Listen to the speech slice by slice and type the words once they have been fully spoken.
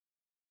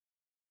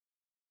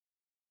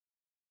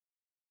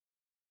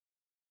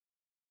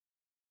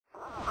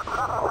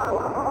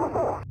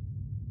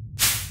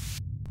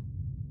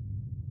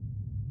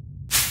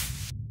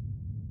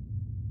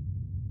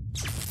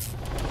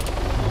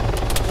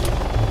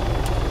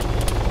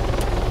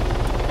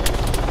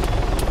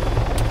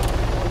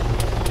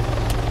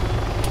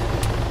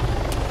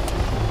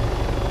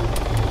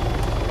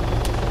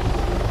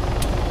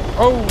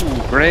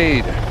Oh,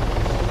 grenade.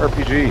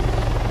 RPG.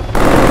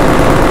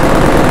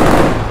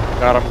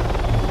 Got him.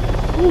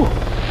 Woo.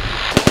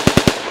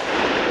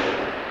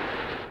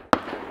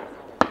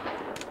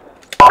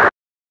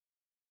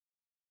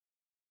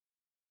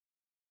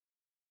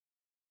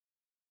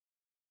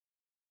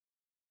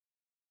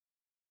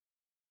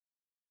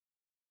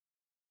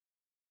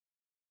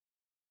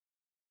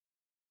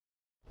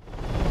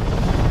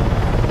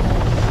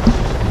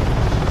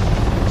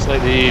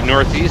 Slightly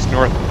northeast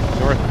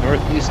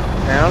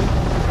town.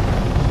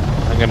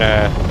 I'm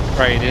gonna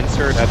try and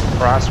insert at the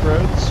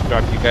crossroads.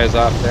 Drop you guys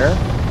off there.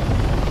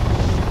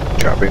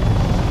 Copy.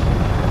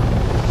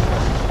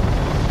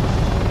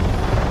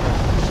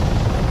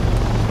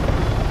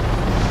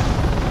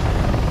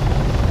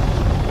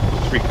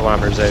 3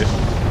 kilometers out.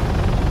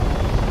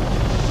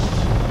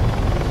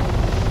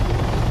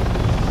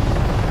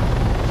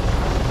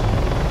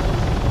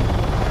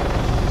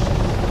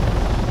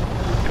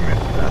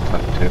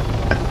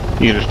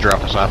 You can just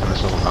drop us off in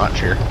this little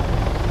notch here.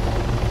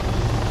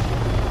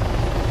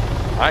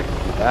 I can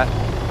do that.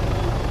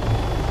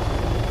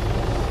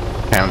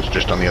 Town's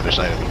just on the other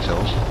side of these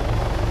hills.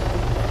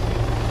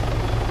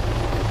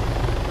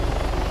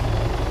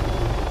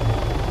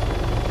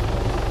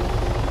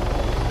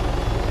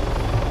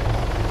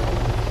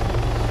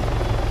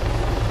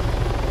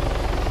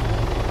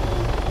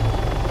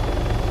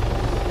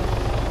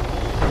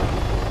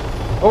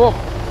 Oh!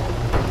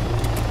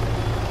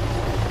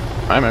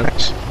 I'm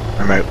out.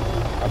 I'm out.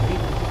 Copy.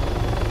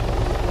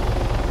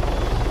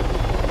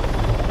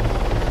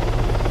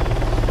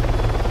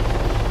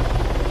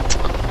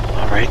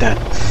 Alright then.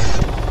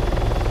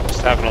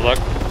 Just having a look.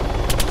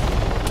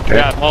 Okay.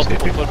 Yeah,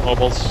 multiple foot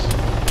mobiles.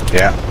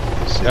 Yeah.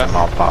 See them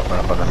all popping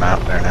up on the map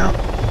there now.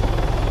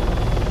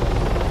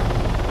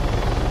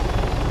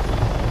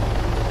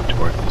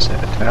 Towards the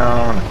center of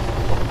town.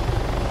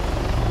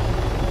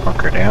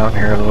 Bunker down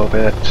here a little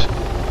bit.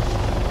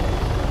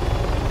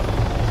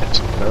 Get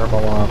some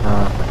thermal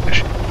armor.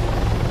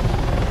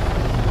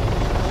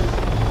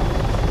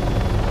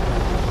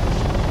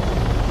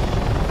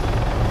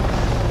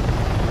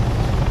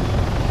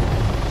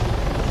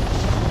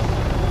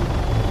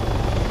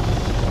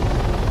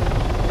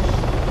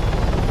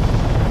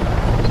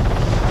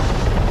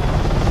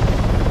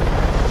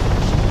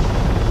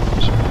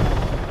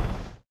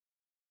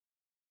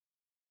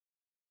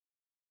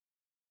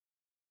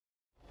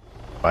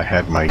 I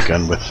had my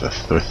gun with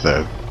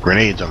the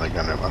grenades on the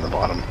gun on the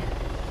bottom.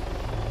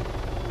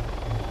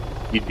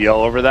 You'd be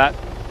all over that?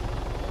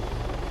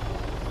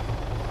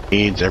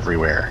 Grenades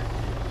everywhere.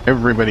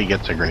 Everybody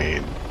gets a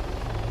grenade.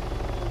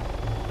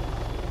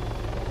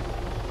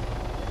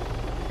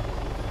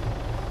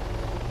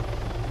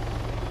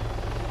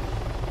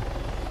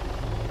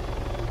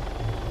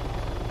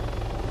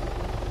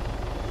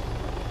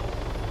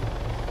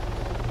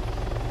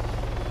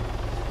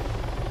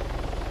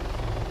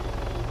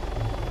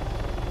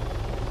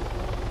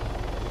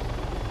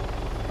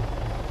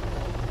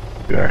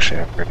 You actually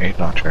have a grenade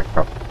launcher,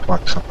 probably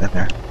plug something in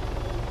there.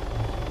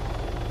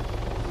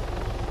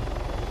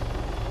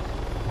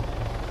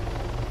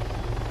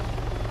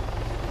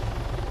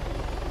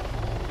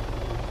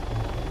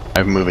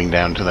 I'm moving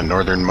down to the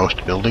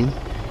northernmost building.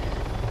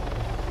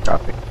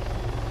 Copy.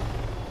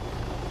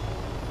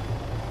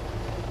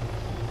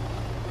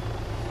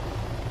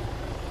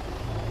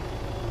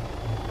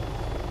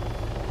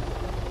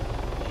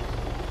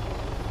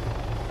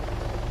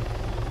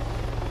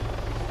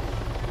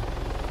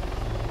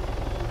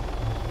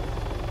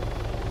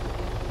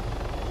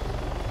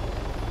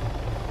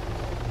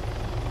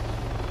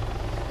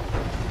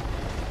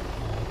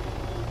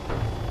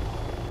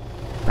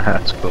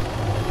 That's cool.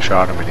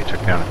 Shot him and he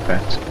took down a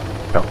fence.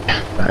 Oh,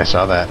 I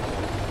saw that.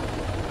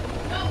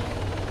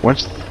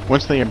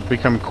 Once they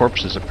become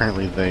corpses,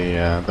 apparently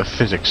the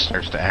physics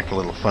starts to act a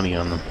little funny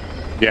on them.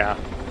 Yeah.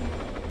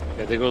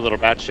 Yeah, they go a little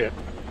batshit.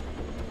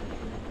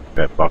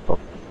 That buckle.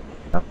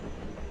 Yep.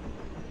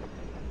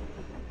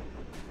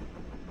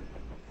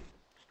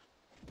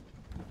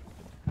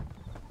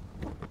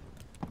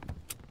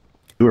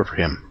 You were for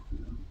him.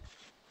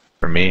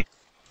 For me.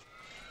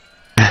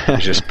 He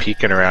was just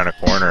peeking around a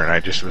corner, and I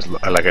just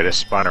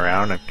spun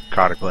around and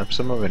caught a glimpse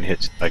of him, and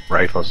his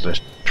rifles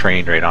just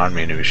trained right on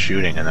me, and he was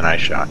shooting, and then I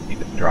shot, and he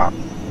didn't drop.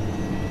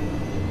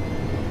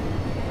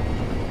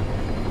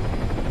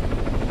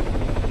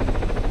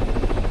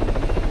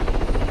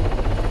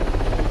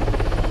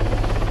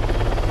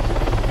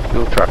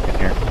 Fuel truck in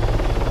here.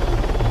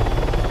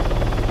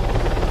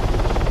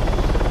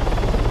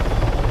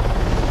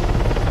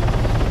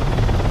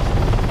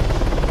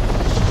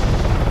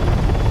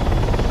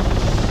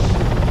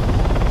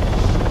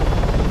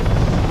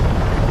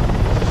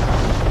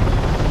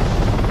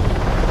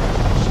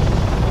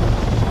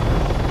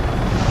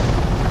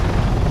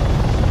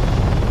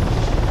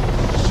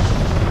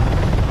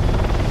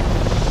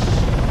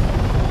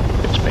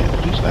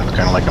 That's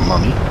kind of like a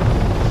mummy.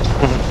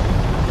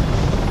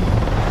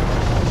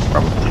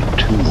 Probably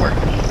 2 more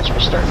needs. We'll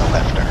start in the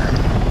left arm.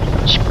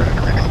 Gonna spread it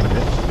around a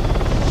bit.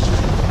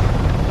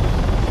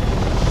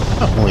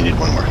 Oh, only did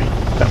 1 more feet.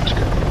 That was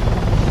good.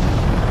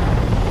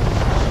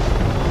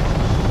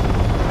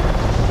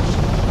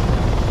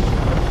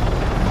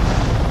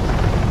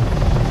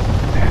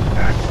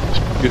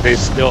 Do they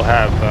still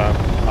have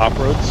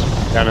off-roads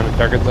down in the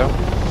target zone?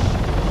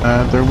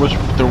 There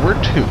were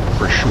two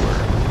for sure.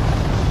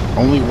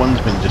 Only one's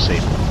been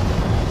disabled.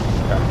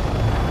 Okay.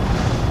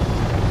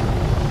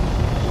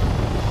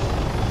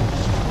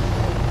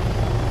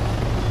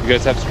 You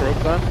guys have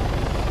strobes on?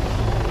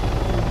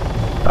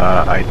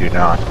 I do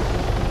not.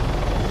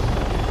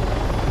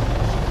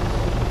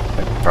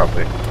 I could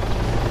probably.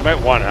 You might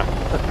wanna.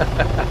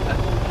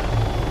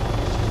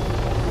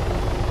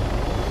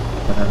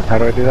 How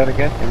do I do that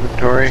again?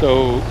 Inventory?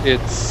 So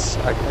it's,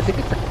 I think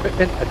it's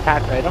equipment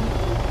attach item.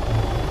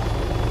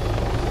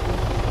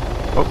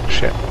 Oh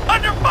shit.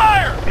 Under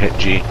fire! Hit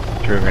G.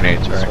 Threw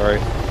grenades, right? Sorry.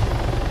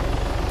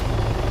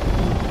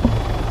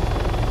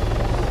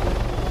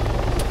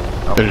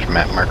 Oh. There's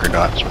map marker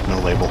dots with no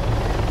label.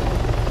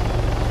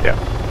 Yeah.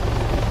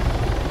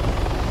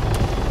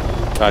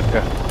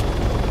 Gotcha.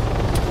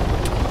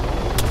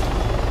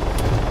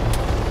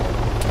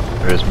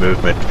 There's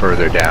movement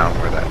further down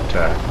where that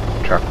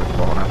truck was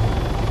blown up.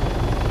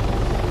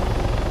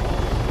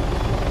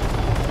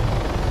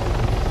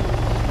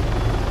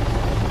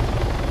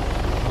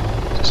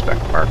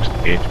 Suspect marks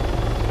engaged.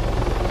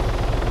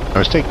 I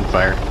was taking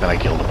fire, then I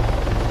killed him.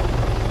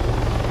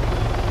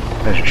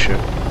 As you should.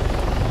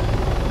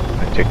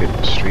 I take it to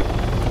the street.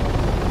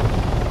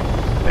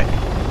 Okay.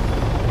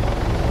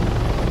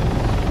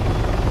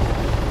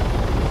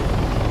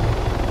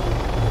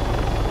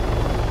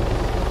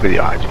 What are the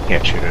odds? You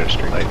can't shoot at a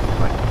street light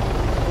like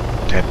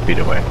 10 feet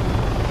away.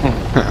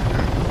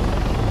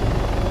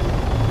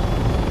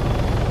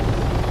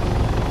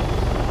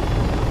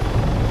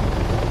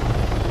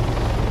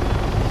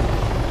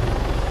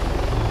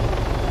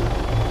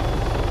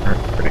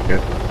 Pretty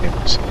good.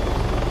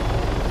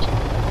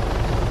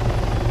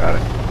 Got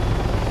it.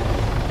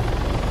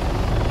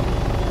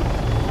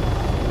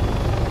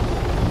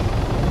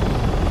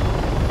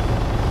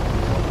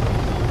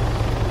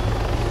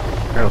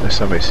 Apparently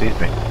somebody sees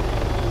me.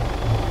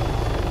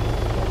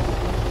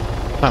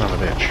 Son of a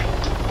bitch.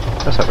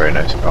 That's not very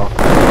nice at all.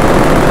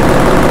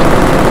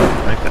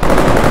 Like that.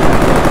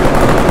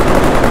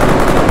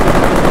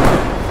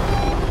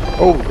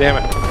 Oh, damn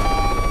it.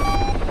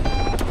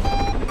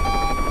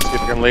 Let's see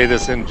if we can lay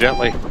this in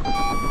gently.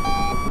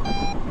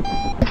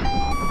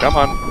 Come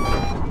on.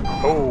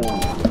 Oh.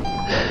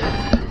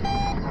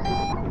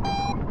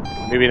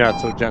 Maybe not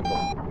so gentle.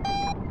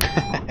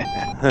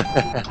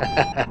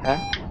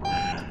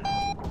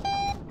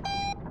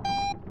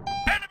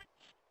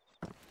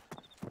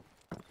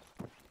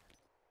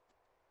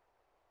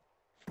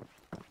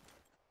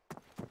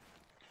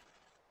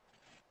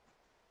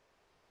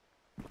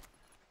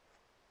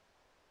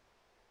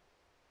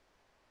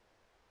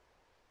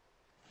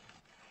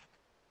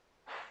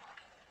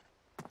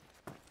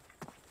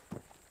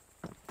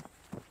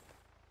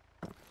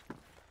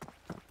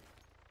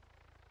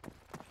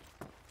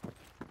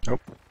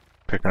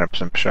 Picking up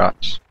some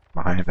shots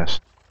behind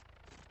us.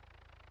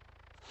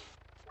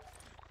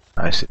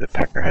 I see the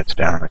peckerheads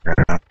down on the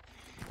ground.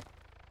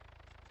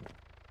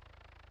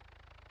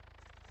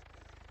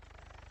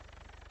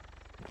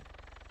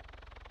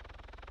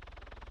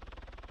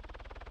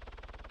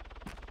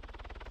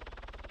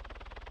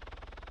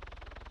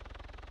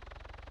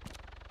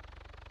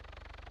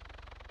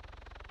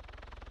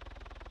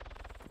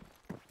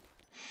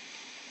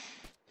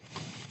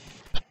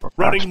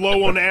 Running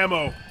low on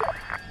ammo.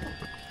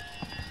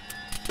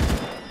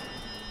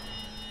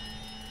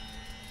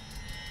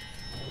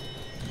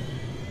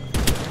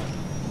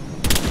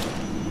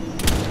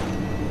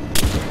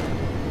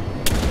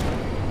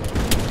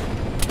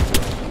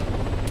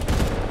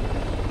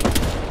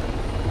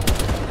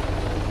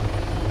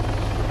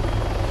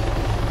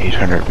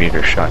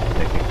 Meter shot. You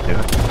think you can do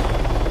it?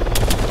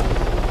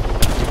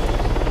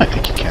 I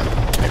think you can.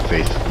 I have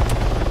faith.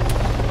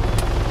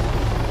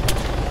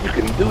 You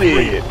can do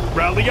it.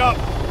 Rally up.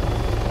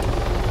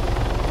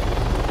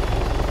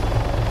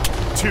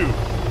 2.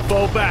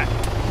 Fall back.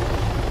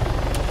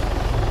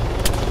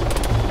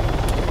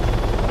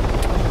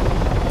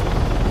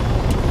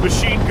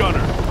 Machine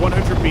gunner.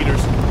 100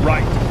 meters.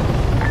 Right.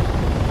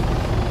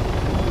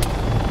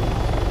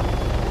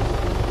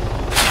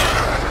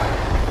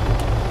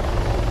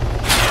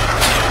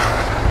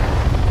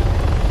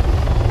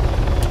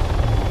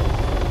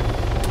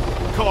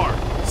 Car.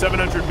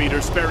 700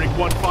 meters. Bearing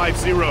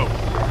 150.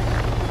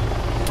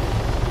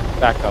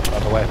 Back up, by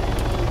the way.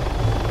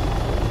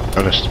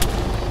 Noticed.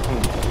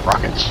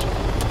 Rockets.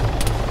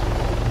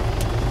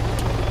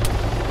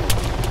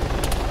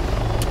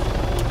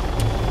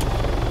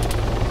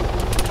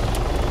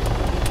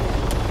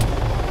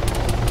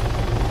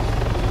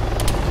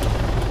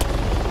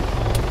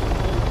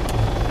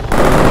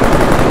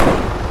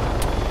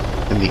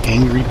 And the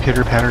angry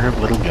pitter-patter of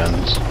little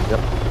guns. Yep.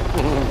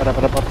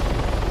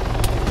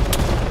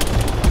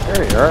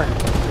 There you are.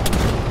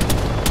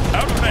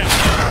 Out of man.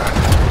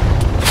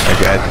 That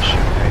guy that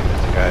shoot. Hey,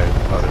 there's a guy.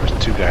 Oh, there was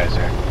 2 guys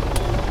there.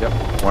 Yep.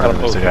 One of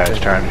them was the guy who's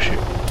trying to shoot.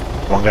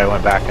 One guy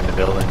went back in the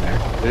building there.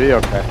 Did he?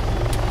 Okay.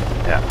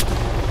 Yeah.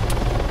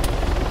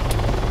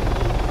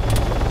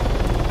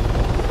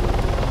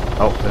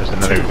 Oh, there's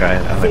another guy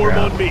on the Form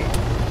ground. on me.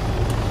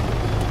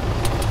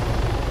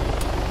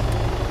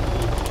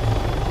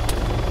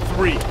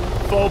 3,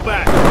 fall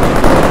back.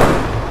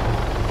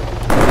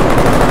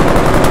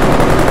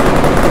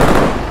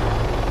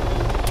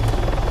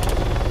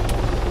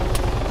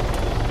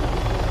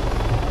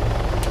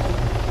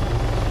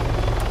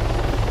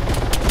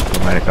 You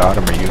might have got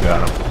him or you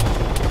got him.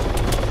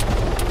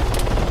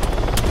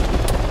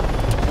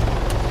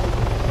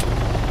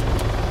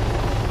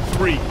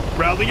 Three,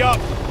 rally up.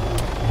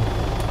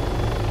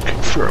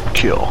 Confirm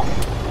kill.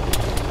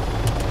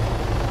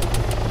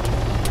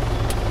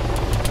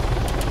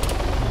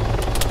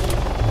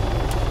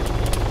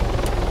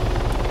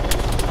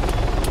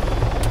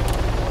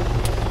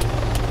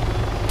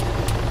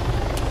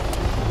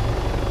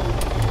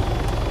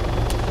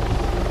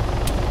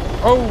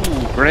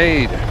 Oh,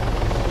 grenade.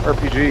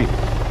 RPG.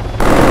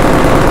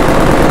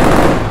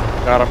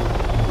 Got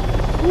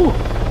him. Woo.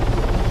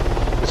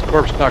 His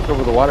corpse knocked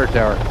over the water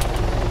tower.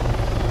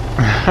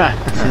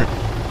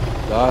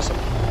 Awesome.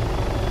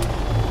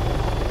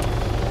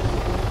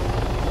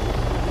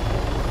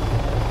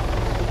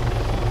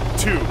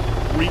 Two,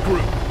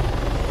 regroup.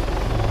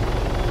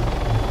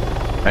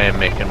 I am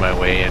making my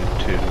way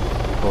into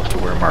close to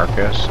where Mark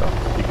is, so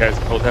You guys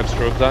both have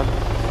strobes on?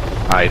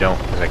 I don't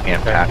because I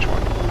can't patch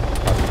one.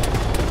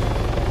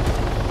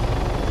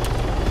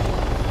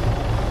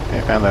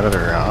 I found that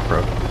other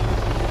off-road.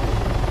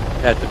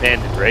 That's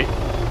abandoned, right?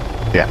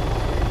 Yeah.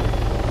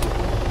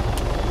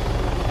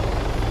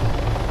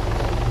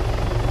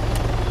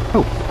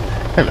 Oh,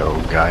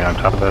 hello, guy on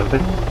top of the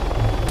thing.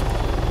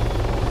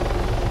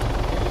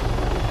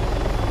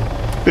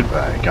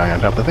 Goodbye, guy on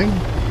top of the thing.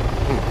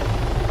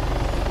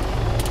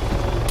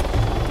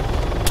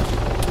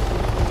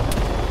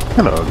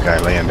 Hello, guy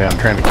laying down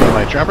trying to kill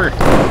my chopper.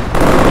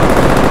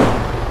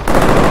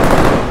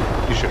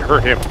 You should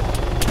hurt him.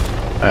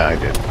 I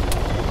did.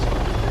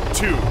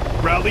 Two,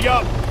 rally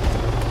up.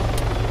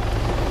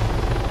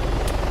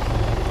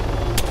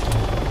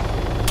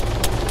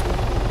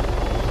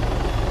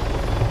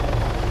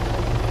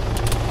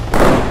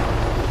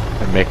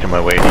 I'm making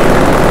my way to you.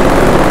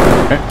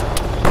 Okay.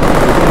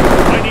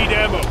 I need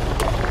ammo.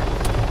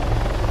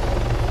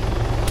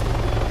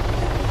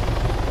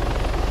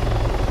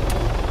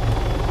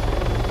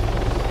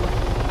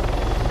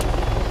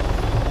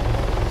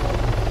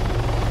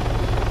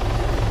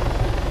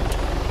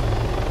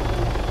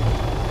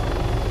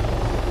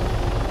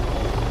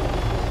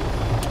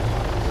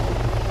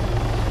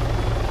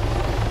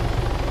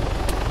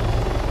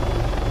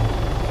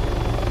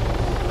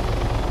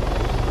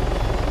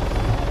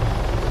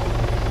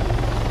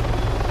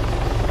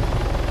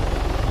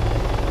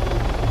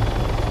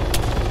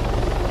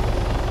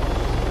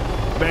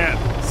 Man,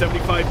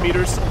 75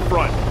 meters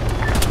front.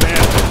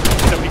 Man,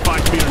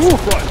 75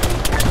 meters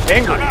front.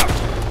 Angry. I'm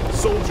out.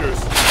 Soldiers,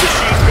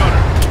 machine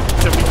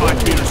gunner.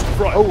 75 meters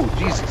front. Oh,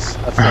 Jesus.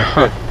 That's not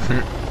good.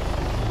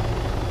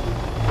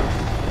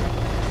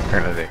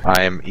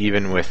 I am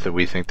even with the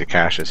we think the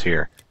cache is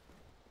here.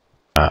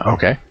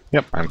 Okay.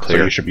 Yep. I'm So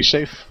clear. you should be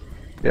safe.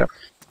 Yep.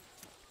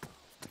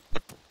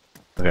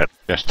 I got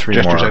Just three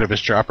Jester's more. out of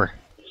his chopper.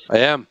 I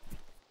am.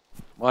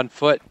 I'm on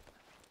foot.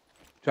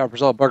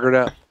 Chopper's all buggered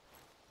up.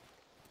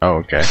 Oh,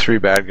 okay. 3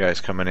 bad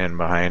guys coming in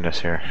behind us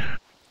here.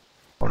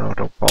 Oh no,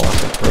 don't fall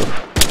off the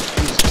roof.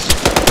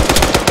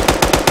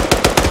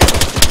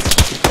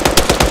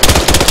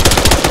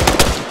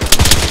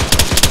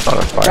 A lot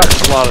of fire.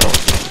 Got a lot of them.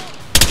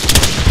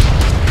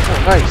 Oh,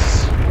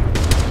 nice.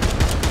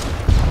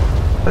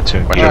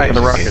 Platoon Watch G out for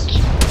the is- rockets.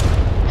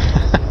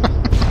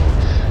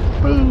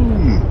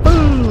 Boom!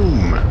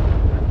 Boom!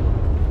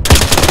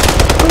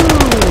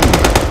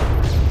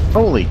 Boom!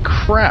 Holy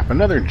crap!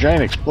 Another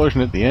giant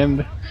explosion at the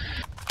end.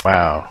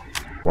 Wow.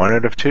 1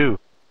 out of 2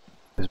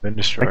 has been I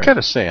destroyed.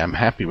 gotta say, I'm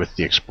happy with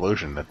the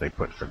explosion that they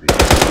put for the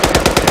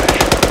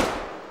cache.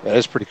 That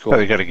is pretty cool. Well,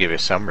 they got to give you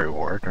some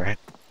reward, right?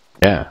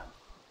 Yeah.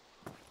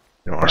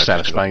 You don't More wanna just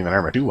satisfying than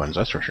ArmA 2 ones,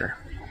 that's for sure.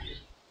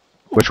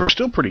 Which were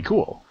still pretty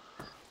cool.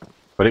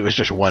 But it was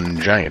just one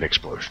giant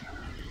explosion.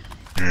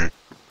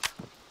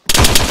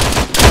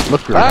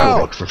 Looked really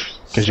Ow! cool.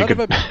 Because you Son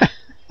of could...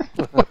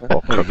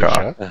 go cook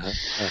off.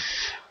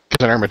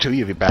 Because in ArmA 2,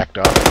 you backed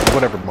off,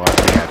 whatever mod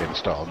we had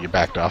installed, you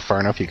backed off far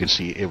enough, you could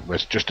see it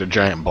was just a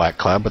giant black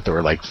cloud, but there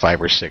were like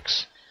 5 or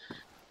 6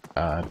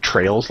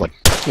 trails, like,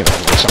 you know,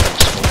 like something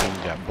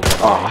smoking got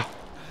blown away.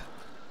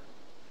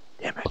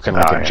 Damn it. Looking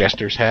like Oh, a yeah.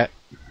 jester's hat.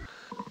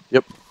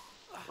 Yep.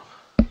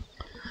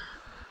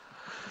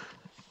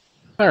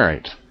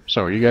 Alright,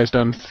 so are you guys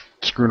done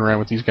screwing around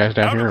with these guys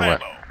down Out here, of or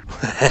what?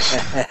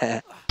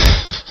 ammo.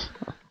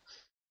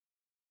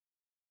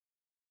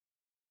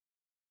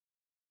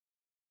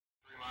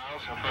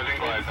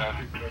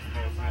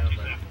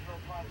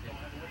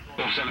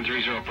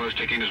 730 approach,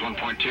 taking is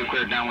 1.2,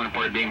 cleared downwind,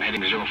 reported beam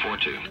heading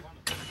 042.